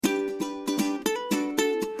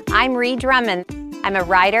I'm Ree Drummond. I'm a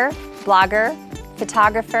writer, blogger,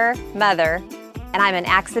 photographer, mother, and I'm an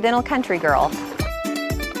accidental country girl.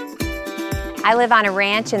 I live on a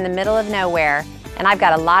ranch in the middle of nowhere, and I've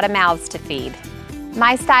got a lot of mouths to feed.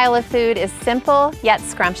 My style of food is simple yet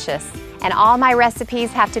scrumptious, and all my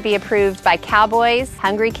recipes have to be approved by cowboys,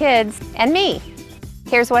 hungry kids, and me.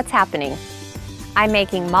 Here's what's happening. I'm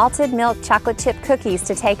making malted milk chocolate chip cookies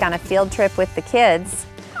to take on a field trip with the kids.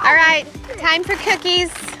 All right, time for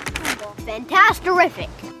cookies. Fantastic.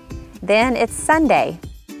 Then it's Sunday,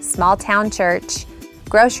 small town church,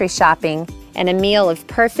 grocery shopping, and a meal of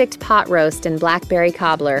perfect pot roast and blackberry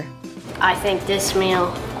cobbler. I think this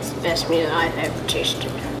meal is the best meal I've ever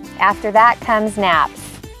tasted. After that comes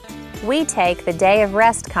naps. We take the day of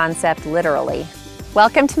rest concept literally.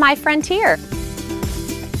 Welcome to my frontier.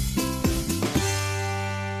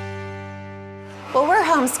 Well, we're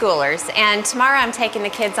homeschoolers, and tomorrow I'm taking the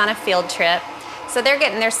kids on a field trip. So they're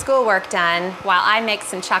getting their schoolwork done while I make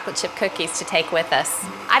some chocolate chip cookies to take with us.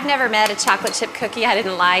 I've never met a chocolate chip cookie I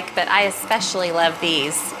didn't like, but I especially love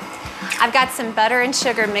these. I've got some butter and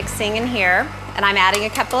sugar mixing in here, and I'm adding a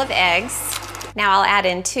couple of eggs. Now I'll add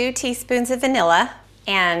in 2 teaspoons of vanilla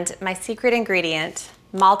and my secret ingredient,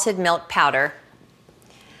 malted milk powder.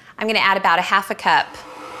 I'm gonna add about a half a cup.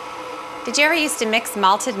 Did you ever used to mix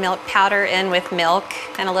malted milk powder in with milk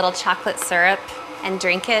and a little chocolate syrup and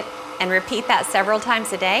drink it and repeat that several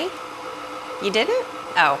times a day? You didn't?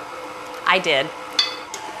 Oh, I did.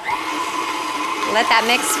 Let that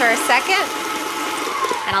mix for a second,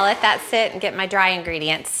 and I'll let that sit and get my dry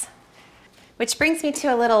ingredients. Which brings me to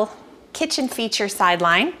a little kitchen feature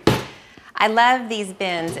sideline. I love these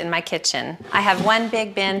bins in my kitchen. I have one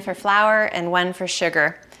big bin for flour and one for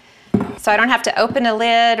sugar. So I don't have to open a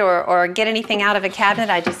lid or get anything out of a cabinet.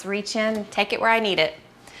 I just reach in, take it where I need it.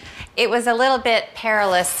 It was a little bit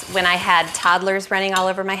perilous when I had toddlers running all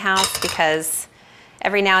over my house because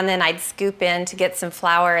every now and then I'd scoop in to get some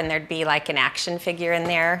flour and there'd be like an action figure in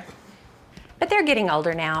there. But they're getting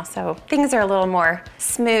older now, so things are a little more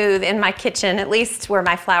smooth in my kitchen, at least where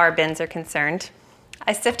my flour bins are concerned.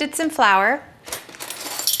 I sifted some flour.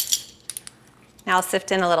 Now I'll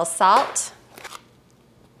sift in a little salt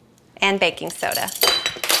and baking soda.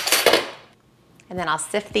 And then I'll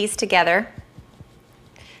sift these together.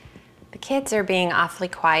 The kids are being awfully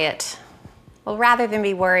quiet. Well, rather than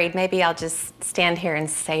be worried, maybe I'll just stand here and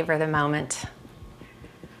savor the moment.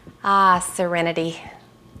 Ah, serenity.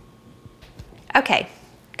 Okay,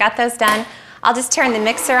 got those done. I'll just turn the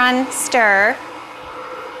mixer on stir.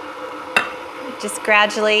 Just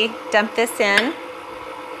gradually dump this in.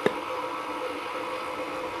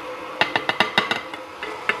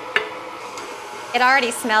 It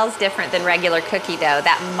already smells different than regular cookie dough.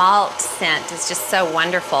 That malt scent is just so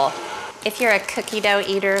wonderful. If you're a cookie dough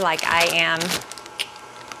eater like I am,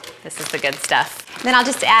 this is the good stuff. Then I'll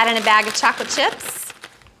just add in a bag of chocolate chips.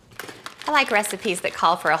 I like recipes that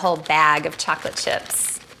call for a whole bag of chocolate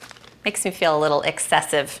chips. Makes me feel a little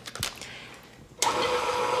excessive.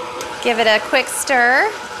 Give it a quick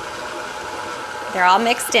stir. They're all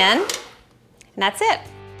mixed in, and that's it.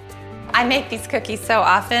 I make these cookies so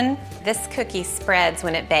often. This cookie spreads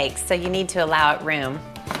when it bakes, so you need to allow it room.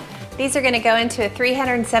 These are gonna go into a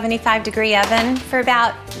 375-degree oven for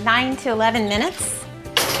about 9 to 11 minutes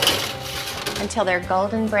until they're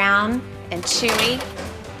golden brown and chewy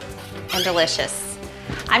and delicious.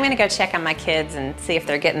 I'm gonna go check on my kids and see if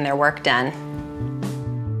they're getting their work done.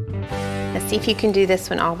 Let's see if you can do this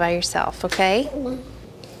one all by yourself, okay?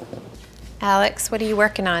 Alex, what are you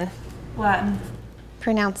working on? Latin.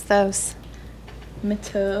 Pronounce those.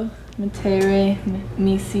 Mito, mitere,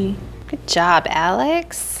 misi. Good job,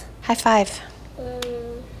 Alex. High five. Well,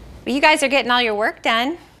 you guys are getting all your work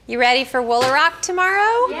done. You ready for Woolaroc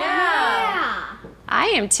tomorrow? Yeah. I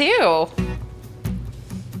am too.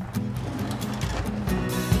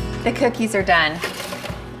 The cookies are done.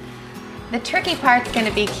 The tricky part's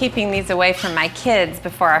gonna be keeping these away from my kids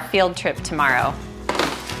before our field trip tomorrow.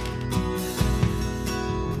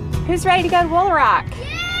 Who's ready to go to Woolaroc?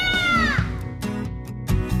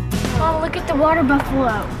 Oh, look at the water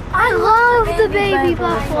buffalo. I love the baby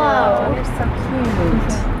buffalo. They're so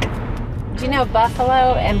cute. Do you know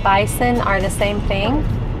buffalo and bison are the same thing?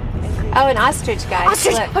 Oh, an ostrich, guys.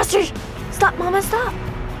 Ostrich, Look. ostrich. Stop, Mama, stop.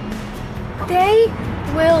 They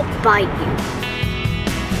will bite you.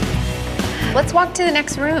 Let's walk to the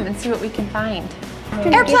next room and see what we can find.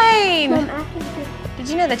 Airplane! Did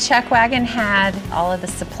you know the Chuck Wagon had all of the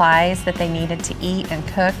supplies that they needed to eat and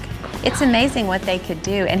cook? It's amazing what they could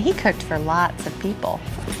do, and he cooked for lots of people.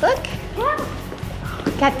 Look,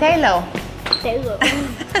 Catelo.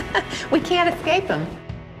 We can't escape him.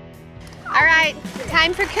 All right,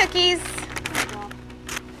 time for cookies.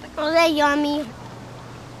 Oh, they're yummy.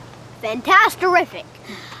 Fantastic.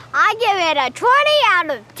 I give it a 20 out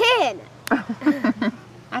of 10.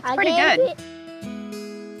 That's pretty good.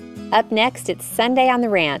 Up next, it's Sunday on the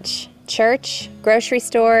ranch. Church, grocery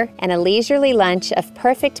store, and a leisurely lunch of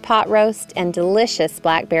perfect pot roast and delicious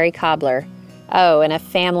blackberry cobbler. Oh, and a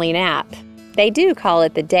family nap. They do call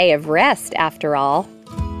it the day of rest, after all.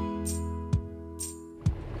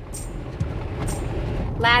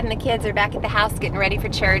 Lad and the kids are back at the house getting ready for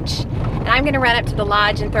church, and I'm going to run up to the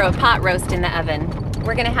lodge and throw a pot roast in the oven.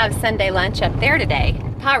 We're going to have Sunday lunch up there today.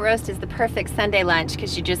 Pot roast is the perfect Sunday lunch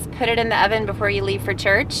because you just put it in the oven before you leave for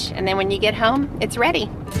church, and then when you get home, it's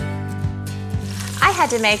ready. I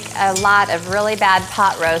had to make a lot of really bad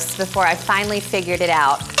pot roasts before I finally figured it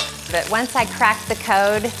out. But once I cracked the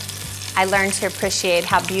code, I learned to appreciate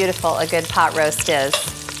how beautiful a good pot roast is.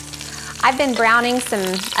 I've been browning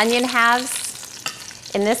some onion halves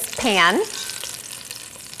in this pan.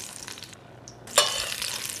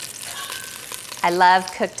 I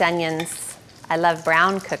love cooked onions. I love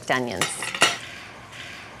brown cooked onions.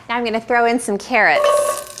 Now I'm going to throw in some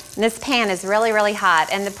carrots. And this pan is really, really hot.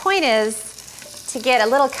 And the point is to get a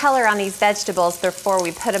little color on these vegetables before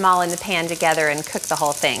we put them all in the pan together and cook the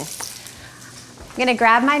whole thing. I'm going to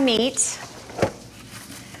grab my meat.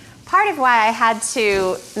 Part of why I had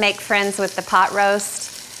to make friends with the pot roast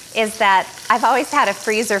is that I've always had a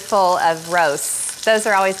freezer full of roasts. Those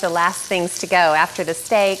are always the last things to go after the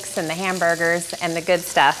steaks and the hamburgers and the good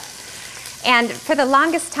stuff. And for the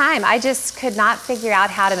longest time, I just could not figure out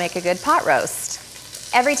how to make a good pot roast.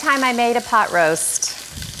 Every time I made a pot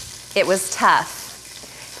roast, it was tough.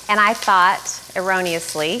 And I thought,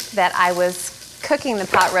 erroneously, that I was cooking the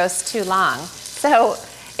pot roast too long. So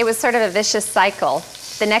it was sort of a vicious cycle.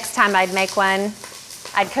 The next time I'd make one,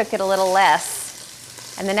 I'd cook it a little less.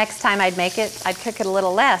 And the next time I'd make it, I'd cook it a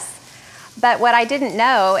little less. But what I didn't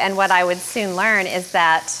know, and what I would soon learn, is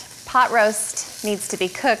that pot roast needs to be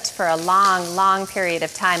cooked for a long, long period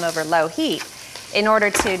of time over low heat in order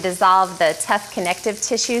to dissolve the tough connective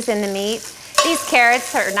tissues in the meat. These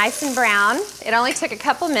carrots are nice and brown. It only took a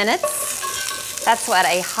couple minutes. That's what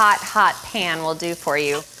a hot, hot pan will do for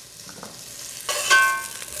you.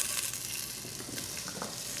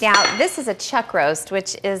 Now, this is a chuck roast,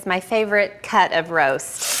 which is my favorite cut of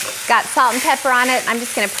roast. Got salt and pepper on it. I'm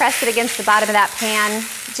just going to press it against the bottom of that pan.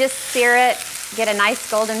 Just sear it, get a nice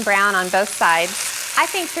golden brown on both sides. I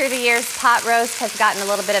think through the years, pot roast has gotten a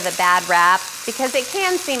little bit of a bad rap because it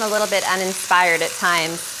can seem a little bit uninspired at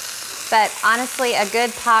times. But honestly, a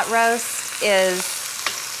good pot roast is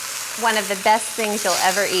one of the best things you'll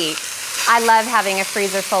ever eat. I love having a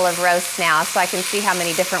freezer full of roasts now, so I can see how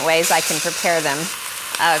many different ways I can prepare them.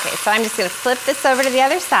 Okay, so I'm just going to flip this over to the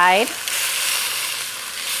other side.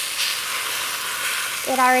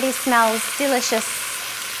 It already smells delicious.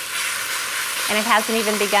 And it hasn't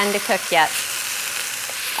even begun to cook yet.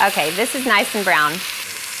 Okay, this is nice and brown.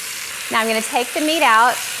 Now I'm going to take the meat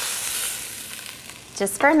out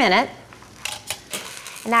just for a minute.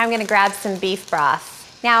 And now I'm going to grab some beef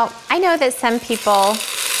broth. Now, I know that some people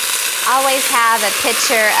always have a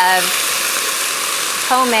pitcher of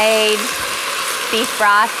homemade beef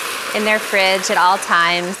broth in their fridge at all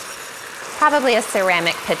times. Probably a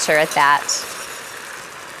ceramic pitcher at that.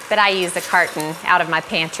 But I use a carton out of my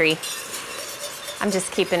pantry. I'm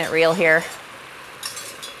just keeping it real here.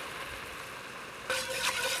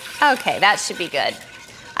 Okay, that should be good.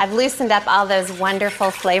 I've loosened up all those wonderful,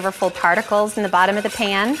 flavorful particles in the bottom of the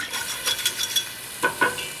pan.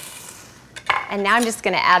 And now I'm just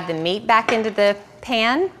going to add the meat back into the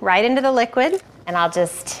pan, right into the liquid. And I'll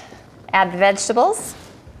just add the vegetables.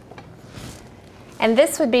 And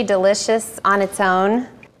this would be delicious on its own.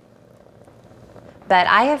 But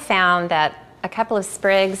I have found that a couple of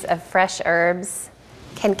sprigs of fresh herbs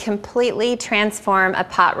can completely transform a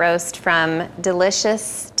pot roast from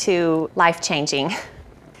delicious to life-changing.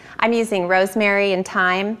 I'm using rosemary and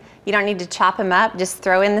thyme. You don't need to chop them up, just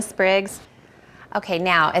throw in the sprigs. Okay,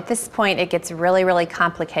 now at this point it gets really, really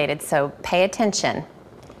complicated, so pay attention.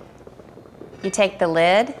 You take the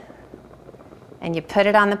lid and you put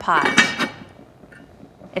it on the pot.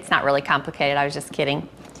 It's not really complicated, I was just kidding.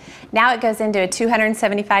 Now it goes into a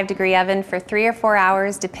 275-degree oven for 3 or 4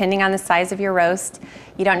 hours, depending on the size of your roast.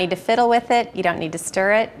 You don't need to fiddle with it, you don't need to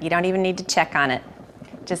stir it, you don't even need to check on it.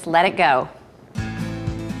 Just let it go.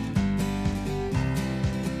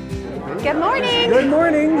 Good morning. Good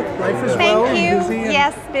morning. Life is well Thank you. and busy.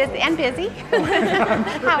 Yes, busy and busy.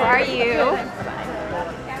 How are you?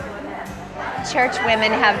 church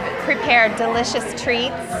women have prepared delicious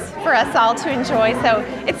treats for us all to enjoy, so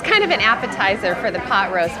it's kind of an appetizer for the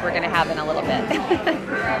pot roast we're going to have in a little bit.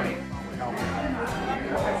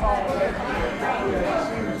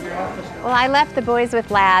 Well, I left the boys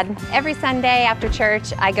with Lad. Every Sunday after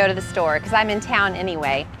church, I go to the store because I'm in town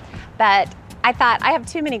anyway. But I thought I have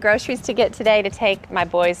too many groceries to get today to take my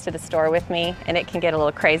boys to the store with me, and it can get a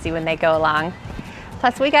little crazy when they go along.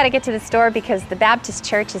 Plus, we got to get to the store because the Baptist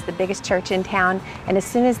church is the biggest church in town, and as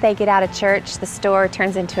soon as they get out of church, the store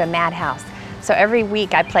turns into a madhouse. So every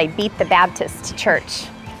week I play Beat the Baptist to church.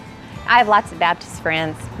 I have lots of Baptist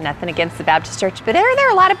friends, nothing against the Baptist church, but there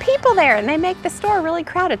are a lot of people there, and they make the store really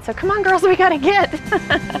crowded. So come on, girls, we got to get.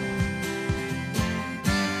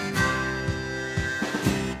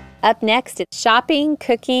 Up next, it's shopping,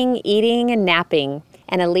 cooking, eating, and napping,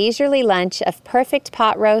 and a leisurely lunch of perfect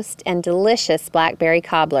pot roast and delicious blackberry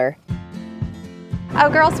cobbler. Oh,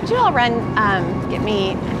 girls, would you all run, get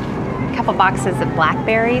me a couple boxes of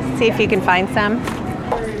blackberries? See if you can find some.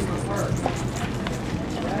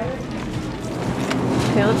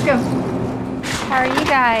 Okay, let's go. How are you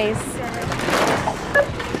guys?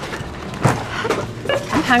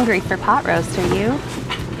 I'm hungry for pot roast, are you?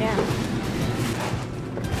 Yeah.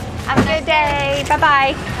 Have a good day.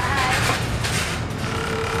 Bye-bye.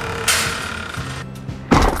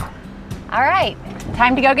 All right,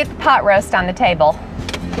 time to go get the pot roast on the table.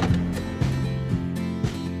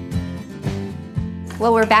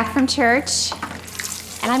 Well, we're back from church,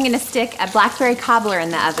 and I'm gonna stick a blackberry cobbler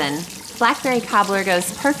in the oven. Blackberry cobbler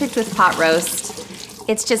goes perfect with pot roast.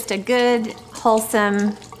 It's just a good,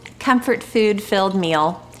 wholesome, comfort food-filled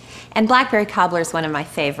meal, and blackberry cobbler is one of my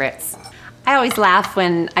favorites. I always laugh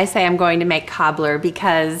when I say I'm going to make cobbler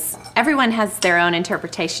because everyone has their own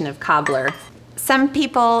interpretation of cobbler. Some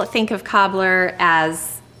people think of cobbler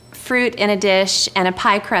as fruit in a dish and a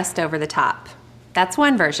pie crust over the top. That's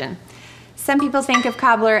one version. Some people think of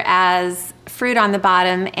cobbler as fruit on the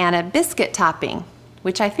bottom and a biscuit topping,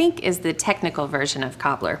 which I think is the technical version of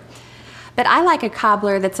cobbler. But I like a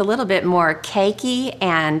cobbler that's a little bit more cakey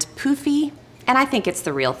and poofy, and I think it's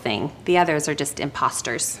the real thing. The others are just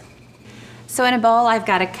imposters. So in a bowl, I've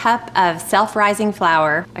got a cup of self-rising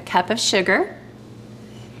flour, a cup of sugar,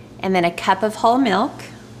 and then a cup of whole milk,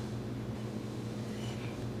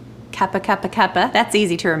 cuppa, that's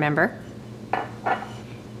easy to remember,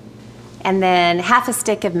 and then half a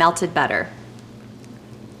stick of melted butter.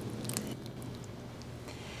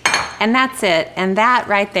 And that's it, and that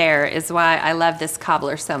right there is why I love this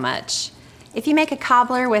cobbler so much. If you make a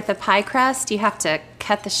cobbler with a pie crust, you have to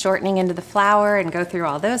cut the shortening into the flour and go through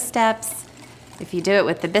all those steps. If you do it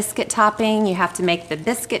with the biscuit topping, you have to make the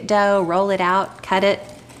biscuit dough, roll it out, cut it.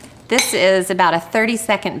 This is about a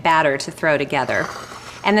 30-second batter to throw together.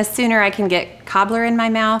 And the sooner I can get cobbler in my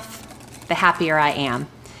mouth, the happier I am.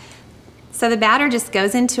 So the batter just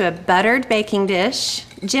goes into a buttered baking dish,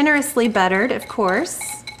 generously buttered, of course.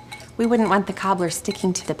 We wouldn't want the cobbler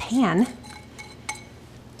sticking to the pan.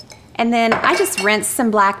 And then I just rinse some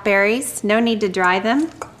blackberries, no need to dry them.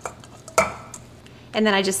 And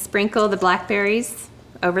then I just sprinkle the blackberries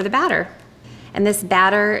over the batter. And this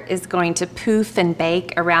batter is going to poof and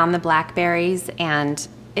bake around the blackberries, and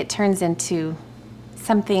it turns into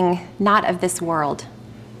something not of this world.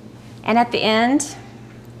 And at the end,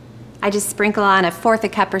 I just sprinkle on 1/4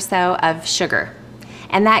 cup or so of sugar.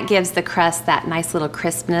 And that gives the crust that nice little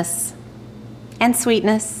crispness and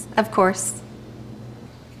sweetness, of course.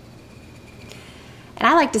 And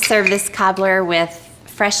I like to serve this cobbler with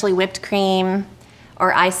freshly whipped cream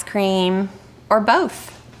or ice cream or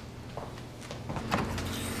both.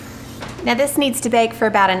 Now this needs to bake for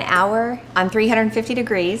about an hour on 350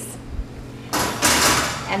 degrees.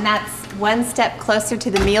 And that's one step closer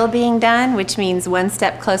to the meal being done, which means one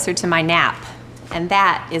step closer to my nap. And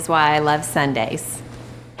that is why I love Sundays.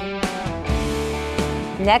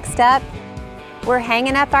 Next up, we're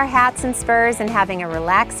hanging up our hats and spurs and having a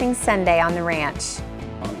relaxing Sunday on the ranch.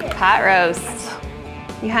 Pot roast.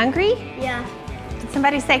 You hungry? Yeah. Did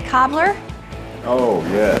somebody say cobbler? Oh,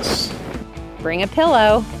 yes. Bring a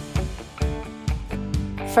pillow.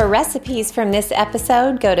 For recipes from this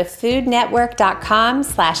episode, go to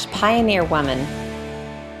foodnetwork.com/pioneerwoman.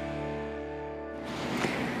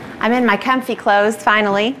 I'm in my comfy clothes,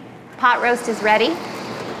 finally. Pot roast is ready.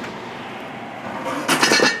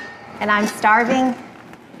 And I'm starving,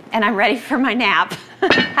 and I'm ready for my nap.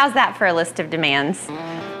 How's that for a list of demands?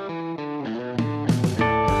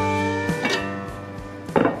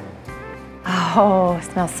 Oh, it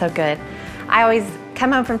smells so good. I always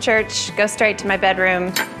come home from church, go straight to my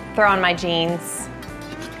bedroom, throw on my jeans,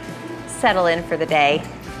 settle in for the day.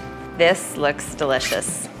 This looks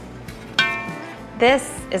delicious.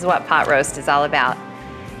 This is what pot roast is all about.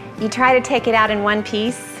 You try to take it out in one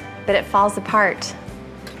piece, but it falls apart.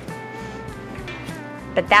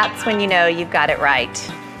 But that's when you know you've got it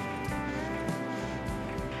right.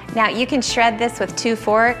 Now you can shred this with 2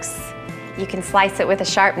 forks. You can slice it with a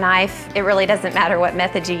sharp knife. It really doesn't matter what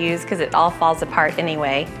method you use because it all falls apart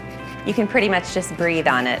anyway. You can pretty much just breathe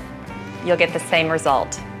on it. You'll get the same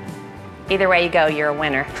result. Either way you go, you're a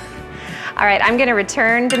winner. All right, I'm gonna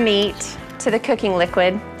return the meat to the cooking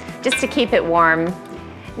liquid just to keep it warm.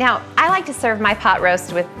 Now, I like to serve my pot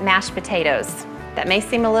roast with mashed potatoes. That may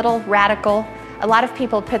seem a little radical. A lot of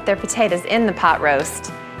people put their potatoes in the pot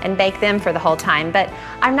roast and bake them for the whole time, but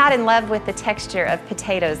I'm not in love with the texture of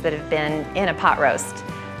potatoes that have been in a pot roast.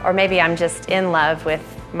 Or maybe I'm just in love with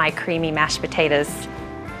my creamy mashed potatoes.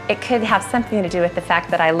 It could have something to do with the fact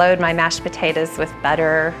that I load my mashed potatoes with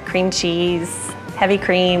butter, cream cheese, heavy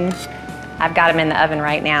cream. I've got them in the oven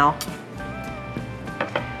right now.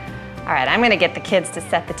 All right, I'm gonna get the kids to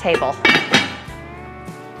set the table.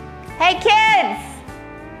 Hey kids!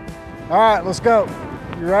 All right, let's go.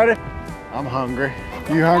 You ready? I'm hungry.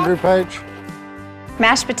 You hungry, Paige?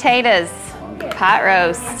 Mashed potatoes, pot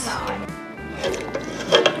roast.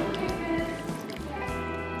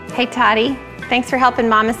 Hey Toddy, thanks for helping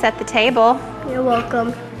Mama set the table. You're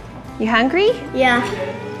welcome. You hungry? Yeah.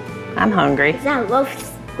 I'm hungry. Is that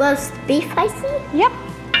roast beef I see? Yep.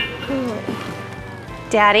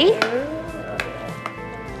 Daddy,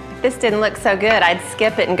 if this didn't look so good, I'd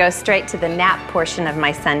skip it and go straight to the nap portion of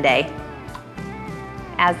my Sunday.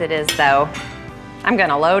 As it is though, I'm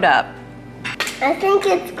gonna load up. I think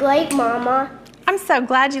it's great, Mama. I'm so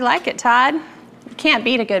glad you like it, Todd. You can't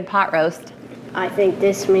beat a good pot roast. I think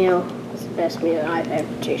this meal is the best meal I've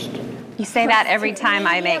ever tasted. You say that every time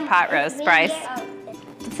I make pot roast, Bryce.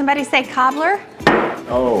 Did somebody say cobbler?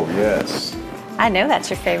 Oh, yes. I know that's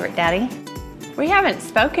your favorite, Daddy. We haven't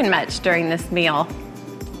spoken much during this meal.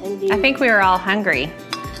 I think we were all hungry.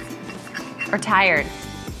 Or tired.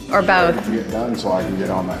 Or both. Get done so I can get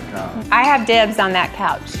on that couch. I have dibs on that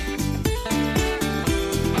couch.